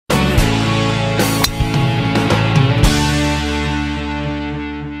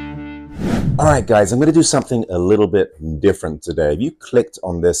All right, guys, I'm going to do something a little bit different today. If you clicked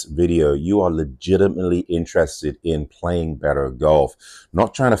on this video, you are legitimately interested in playing better golf,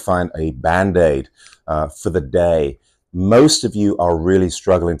 not trying to find a band-aid for the day. Most of you are really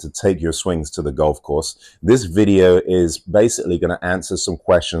struggling to take your swings to the golf course. This video is basically going to answer some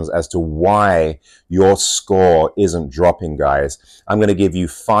questions as to why your score isn't dropping, guys. I'm going to give you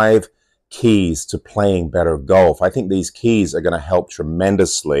 5 keys to playing better golf. I think these keys are going to help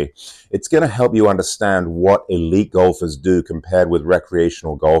tremendously. It's going to help you understand what elite golfers do compared with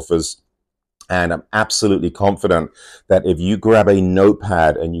recreational golfers. And I'm absolutely confident that if you grab a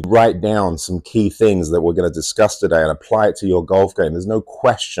notepad and you write down some key things that we're going to discuss today and apply it to your golf game, there's no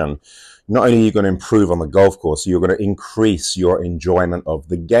question, not only are you going to improve on the golf course, you're going to increase your enjoyment of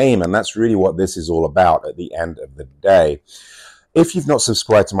the game. And that's really what this is all about at the end of the day. If you've not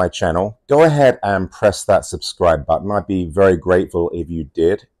subscribed to my channel, go ahead and press that subscribe button. I'd be very grateful if you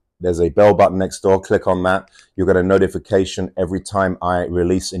did. There's a bell button next door. Click on that. You'll get a notification every time I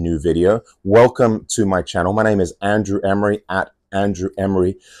release a new video. Welcome to my channel. My name is Andrew Emery at Andrew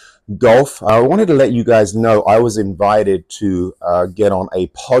Emery Golf. I wanted to let you guys know I was invited to get on a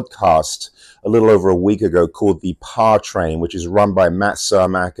podcast a little over a week ago called The Par Train, which is run by Matt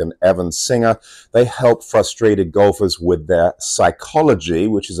Cermak and Evan Singer. They help frustrated golfers with their psychology,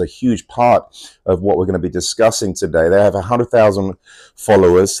 which is a huge part of what we're going to be discussing today. They have 100,000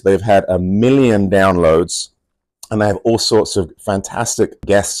 followers. They've had 1 million downloads. And they have all sorts of fantastic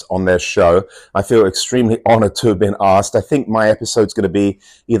guests on their show. I feel extremely honored to have been asked. I think my episode's going to be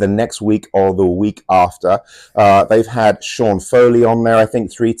either next week or the week after. They've had Sean Foley on there, I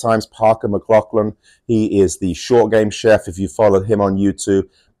think 3 times. Parker McLaughlin, he is the short game chef, if you followed him on YouTube.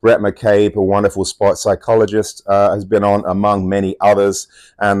 Brett McCabe, a wonderful sports psychologist, has been on, among many others.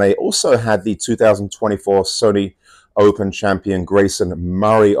 And they also had the 2024 Sony Open champion Grayson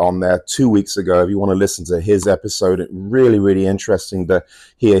Murray on there 2 weeks ago. If you want to listen to his episode, it's really interesting to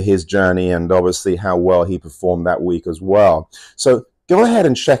hear his journey and obviously how well he performed that week as well. So go ahead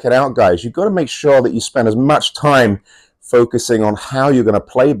and check it out, guys. You've got to make sure that you spend as much time focusing on how you're going to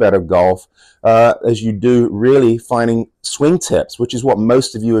play better golf as you do really finding swing tips, which is what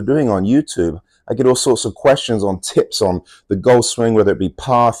most of you are doing on YouTube. I get all sorts of questions on tips on the golf swing, whether it be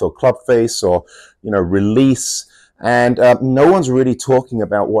path or club face or, release. And no one's really talking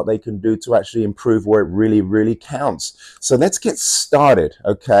about what they can do to actually improve where it really counts. So let's get started,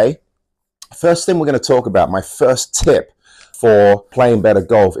 okay? First thing we're going to talk about, my first tip for playing better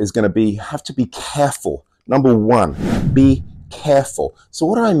golf is going to be, have to be careful. Number 1, be careful. So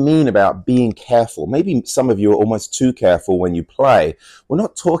what do I mean about being careful? Maybe some of you are almost too careful when you play. We're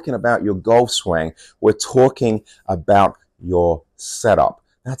not talking about your golf swing. We're talking about your setup.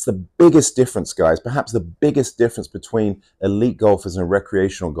 That's the biggest difference, guys. Perhaps the biggest difference between elite golfers and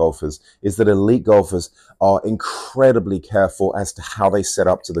recreational golfers is that elite golfers are incredibly careful as to how they set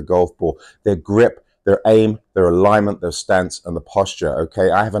up to the golf ball. Their grip, their aim, their alignment, their stance, and the posture, okay?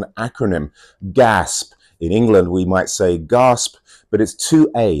 I have an acronym, GASP. In England, we might say GASP, but it's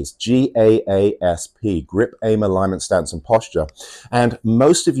 2 A's, G-A-A-S-P, grip, aim, alignment, stance, and posture. And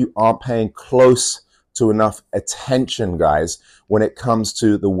most of you aren't paying close to enough attention, guys, when it comes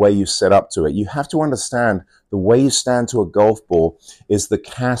to the way you set up to it. You have to understand the way you stand to a golf ball is the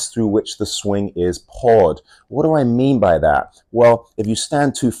cast through which the swing is poured. What do I mean by that? Well, if you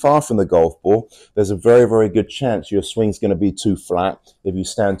stand too far from the golf ball, there's a very good chance your swing's going to be too flat. If you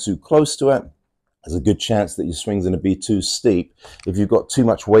stand too close to it, there's a good chance that your swing's going to be too steep. If you've got too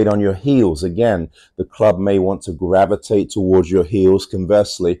much weight on your heels, again, the club may want to gravitate towards your heels.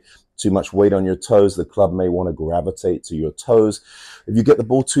 Conversely, too much weight on your toes, the club may want to gravitate to your toes. If you get the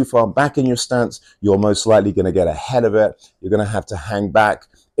ball too far back in your stance, you're most likely going to get ahead of it. You're going to have to hang back.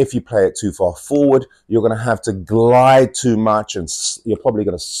 If you play it too far forward, you're going to have to glide too much and you're probably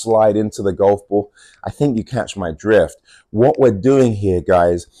going to slide into the golf ball. I think you catch my drift. What we're doing here,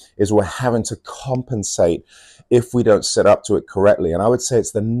 guys, is we're having to compensate if we don't set up to it correctly. And I would say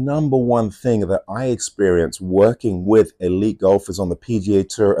it's the number 1 thing that I experience working with elite golfers on the PGA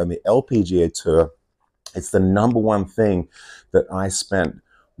Tour and the LPGA Tour. It's the number 1 thing that I spent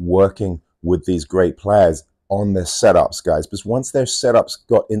working with these great players on their setups, guys, because once their setups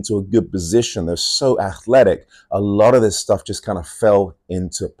got into a good position, they're so athletic, a lot of this stuff just kind of fell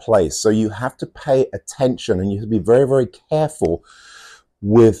into place. So you have to pay attention and you have to be very careful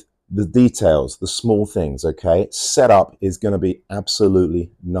with the details, the small things, okay? Setup is going to be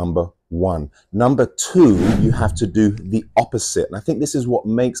absolutely number 1. Number 2, you have to do the opposite. And I think this is what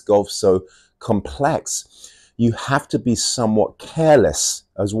makes golf so complex. You have to be somewhat careless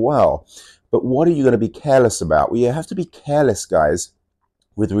as well. But what are you going to be careless about? Well, you have to be careless, guys,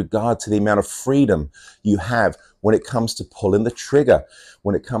 with regard to the amount of freedom you have when it comes to pulling the trigger,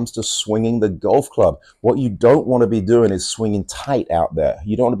 when it comes to swinging the golf club. What you don't want to be doing is swinging tight out there.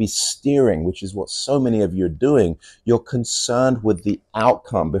 You don't want to be steering, which is what so many of you are doing. You're concerned with the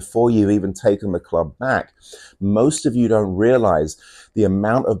outcome before you've even taken the club back. Most of you don't realize the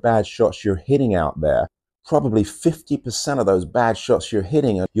amount of bad shots you're hitting out there. Probably 50% of those bad shots you're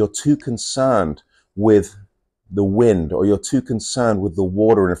hitting, you're too concerned with the wind, or you're too concerned with the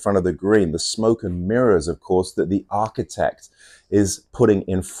water in front of the green, the smoke and mirrors, of course, that the architect is putting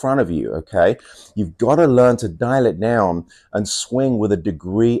in front of you, okay? You've got to learn to dial it down and swing with a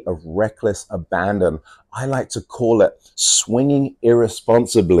degree of reckless abandon. I like to call it swinging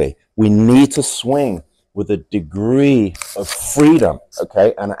irresponsibly. We need to swing with a degree of freedom,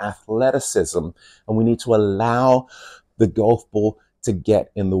 okay, and athleticism, and we need to allow the golf ball to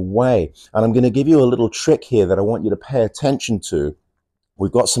get in the way. And I'm going to give you a little trick here that I want you to pay attention to.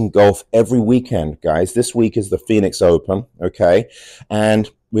 We've got some golf every weekend, guys. This week is the Phoenix Open, okay? And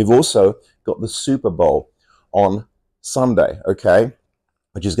we've also got the Super Bowl on Sunday, okay?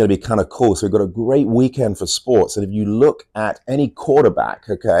 Which is going to be kind of cool. So we've got a great weekend for sports. And if you look at any quarterback,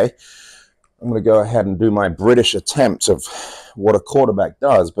 okay, I'm going to go ahead and do my British attempt of what a quarterback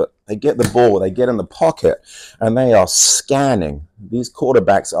does, but they get the ball, they get in the pocket, and they are scanning. These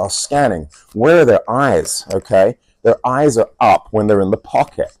quarterbacks are scanning. Where are their eyes, okay? Their eyes are up when they're in the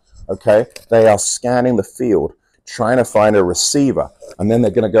pocket, okay? They are scanning the field, trying to find a receiver, and then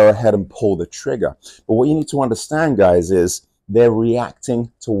they're going to go ahead and pull the trigger. But what you need to understand, guys, is they're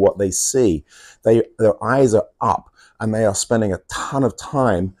reacting to what they see. Their eyes are up, and they are spending a ton of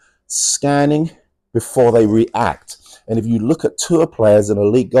time scanning before they react. And if you look at tour players and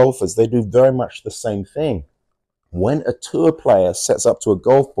elite golfers, they do very much the same thing. When a tour player sets up to a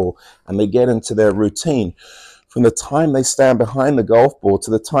golf ball and they get into their routine, from the time they stand behind the golf ball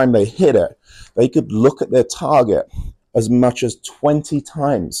to the time they hit it, they could look at their target as much as 20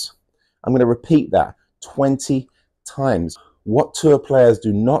 times. I'm going to repeat that, 20 times. What tour players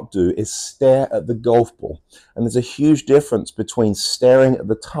do not do is stare at the golf ball. And there's a huge difference between staring at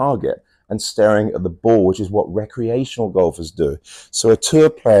the target and staring at the ball, which is what recreational golfers do. So a tour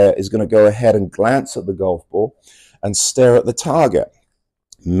player is going to go ahead and glance at the golf ball and stare at the target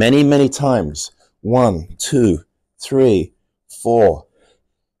many, many times. 1, 2, 3, 4,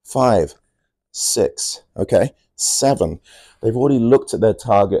 5, 6, okay, 7. They've already looked at their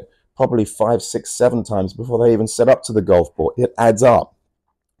target probably 5, 6, 7 times before they even set up to the golf ball. It adds up.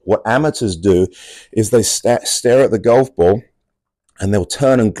 What amateurs do is they stare at the golf ball and they'll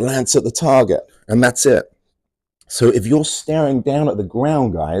turn and glance at the target, and that's it. So if you're staring down at the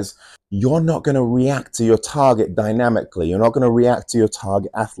ground, guys, you're not going to react to your target dynamically. You're not going to react to your target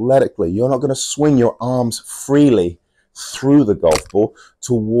athletically. You're not going to swing your arms freely through the golf ball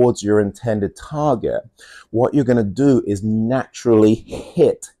towards your intended target. What you're going to do is naturally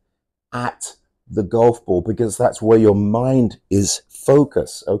hit at the golf ball, because that's where your mind is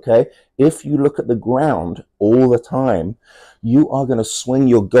focused, okay? If you look at the ground all the time, you are going to swing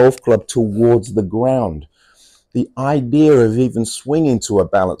your golf club towards the ground. The idea of even swinging to a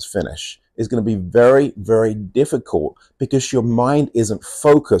balanced finish is going to be very, very difficult because your mind isn't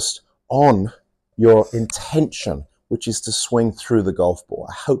focused on your intention, which is to swing through the golf ball.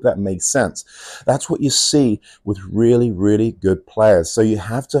 I hope that makes sense. That's what you see with really, really good players. So you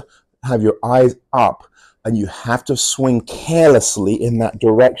have to have your eyes up and you have to swing carelessly in that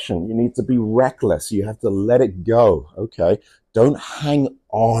direction. You need to be reckless. You have to let it go, okay? Don't hang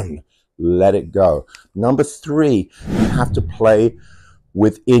on. Let it go. Number 3, you have to play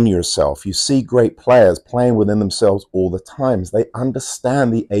within yourself. You see great players playing within themselves all the time. They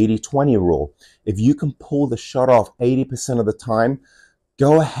understand the 80-20 rule. If you can pull the shot off 80% of the time,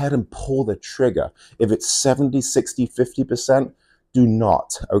 go ahead and pull the trigger. If it's 70, 60, 50%, do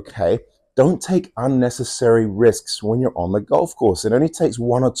not, okay? Don't take unnecessary risks when you're on the golf course. It only takes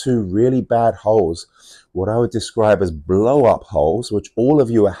 1 or 2 really bad holes, what I would describe as blow-up holes, which all of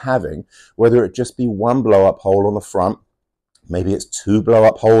you are having, whether it just be 1 blow-up hole on the front, maybe it's 2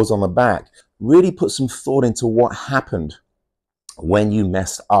 blow-up holes on the back. Really put some thought into what happened when you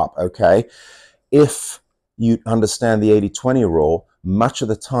messed up, okay? If you understand the 80-20 rule, much of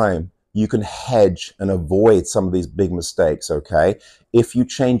the time, you can hedge and avoid some of these big mistakes, okay? If you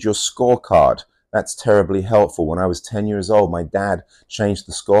change your scorecard, that's terribly helpful. When I was 10 years old, my dad changed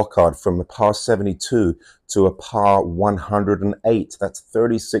the scorecard from a par 72 to a par 108. That's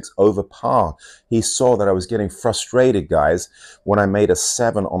 36 over par. He saw that I was getting frustrated, guys, when I made a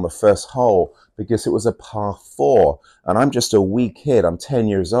 7 on the first hole because it was a par 4 and I'm just a wee kid. I'm 10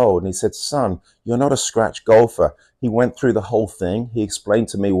 years old. And he said, son, you're not a scratch golfer. He went through the whole thing. He explained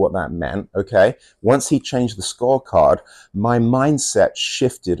to me what that meant. Okay. Once he changed the scorecard, my mindset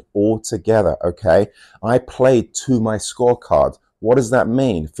shifted altogether. Okay. I played to my scorecard. What does that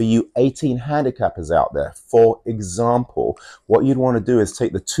mean? For you 18 handicappers out there, for example, what you'd want to do is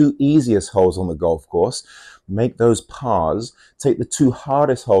take the 2 easiest holes on the golf course, make those pars, take the 2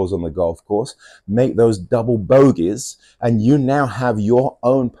 hardest holes on the golf course, make those double bogeys, and you now have your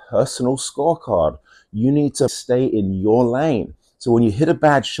own personal scorecard. You need to stay in your lane. So when you hit a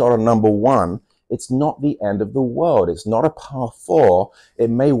bad shot on number 1, it's not the end of the world. It's not a par 4. It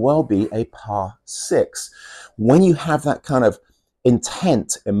may well be a par 6. When you have that kind of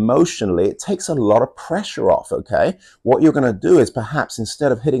intent emotionally, it takes a lot of pressure off. Okay, what you're going to do is perhaps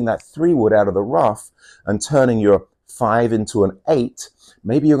instead of hitting that 3-wood out of the rough and turning your 5 into an 8,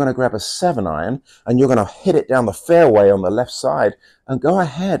 maybe you're going to grab a 7-iron and you're going to hit it down the fairway on the left side and go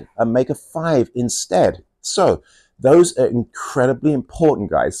ahead and make a 5 instead. So those are incredibly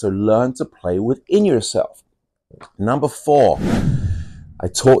important, guys. So learn to play within yourself. Number 4, I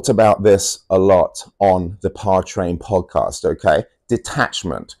talked about this a lot on the Par Train podcast, okay?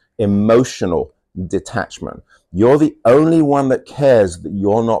 Detachment, emotional detachment. You're the only one that cares that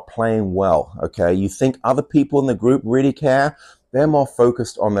you're not playing well, okay? You think other people in the group really care? They're more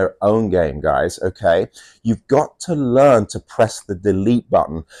focused on their own game, guys, okay? You've got to learn to press the delete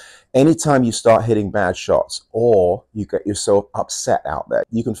button anytime you start hitting bad shots or you get yourself upset out there.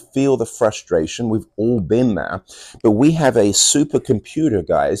 You can feel the frustration. We've all been there. But we have a supercomputer,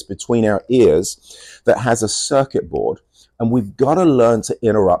 guys, between our ears that has a circuit board. And we've got to learn to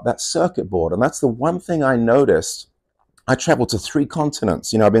interrupt that circuit board. And that's the one thing I noticed. I traveled to 3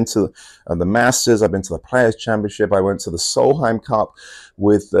 continents. You know, I've been to the Masters, I've been to the Players' Championship, I went to the Solheim Cup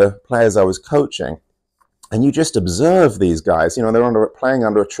with the players I was coaching. And you just observe these guys, you know, they're playing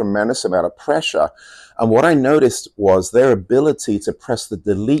under a tremendous amount of pressure. And what I noticed was their ability to press the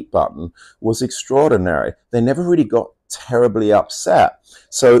delete button was extraordinary. They never really got terribly upset.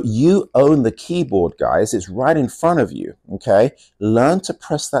 So you own the keyboard, guys. It's right in front of you, okay? Learn to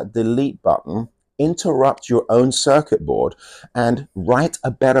press that delete button, interrupt your own circuit board, and write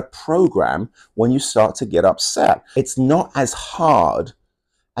a better program when you start to get upset. It's not as hard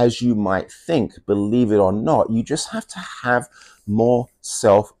as you might think, believe it or not. You just have to have more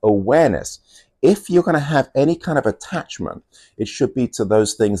self-awareness. If you're going to have any kind of attachment, it should be to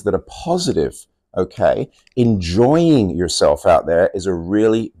those things that are positive, okay? Enjoying yourself out there is a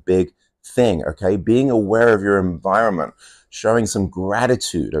really big thing, okay? Being aware of your environment, showing some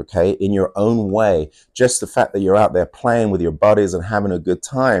gratitude, okay, in your own way. Just the fact that you're out there playing with your buddies and having a good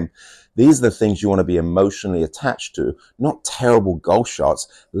time. These are the things you want to be emotionally attached to, not terrible golf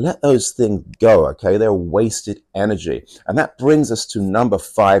shots. Let those things go, okay? They're wasted energy. And that brings us to number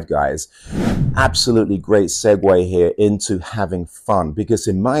 5, guys. Absolutely great segue here into having fun, because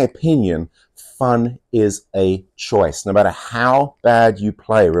in my opinion, fun is a choice. No matter how bad you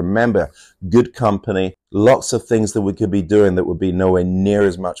play, remember, good company, lots of things that we could be doing that would be nowhere near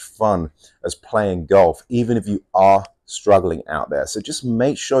as much fun as playing golf, even if you are struggling out there. So just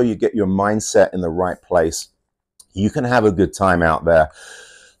make sure you get your mindset in the right place. You can have a good time out there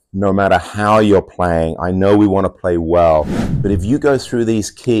no matter how you're playing. I know we want to play well, but if you go through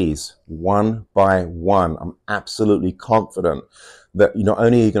these keys one by one, I'm absolutely confident that not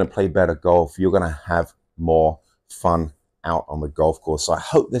only are you going to play better golf, you're going to have more fun out on the golf course. So I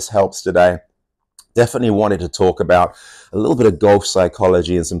hope this helps today. Definitely wanted to talk about a little bit of golf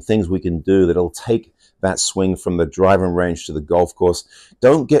psychology and some things we can do that'll take that swing from the driving range to the golf course.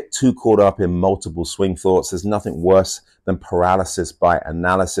 Don't get too caught up in multiple swing thoughts. There's nothing worse than paralysis by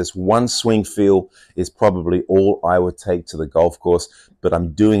analysis. One swing feel is probably all I would take to the golf course, but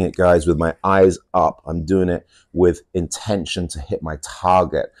I'm doing it, guys, with my eyes up. I'm doing it with intention to hit my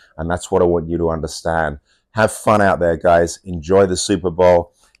target, and that's what I want you to understand. Have fun out there, guys. Enjoy the Super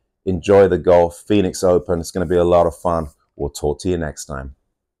Bowl. Enjoy the golf. Phoenix Open. It's going to be a lot of fun. We'll talk to you next time.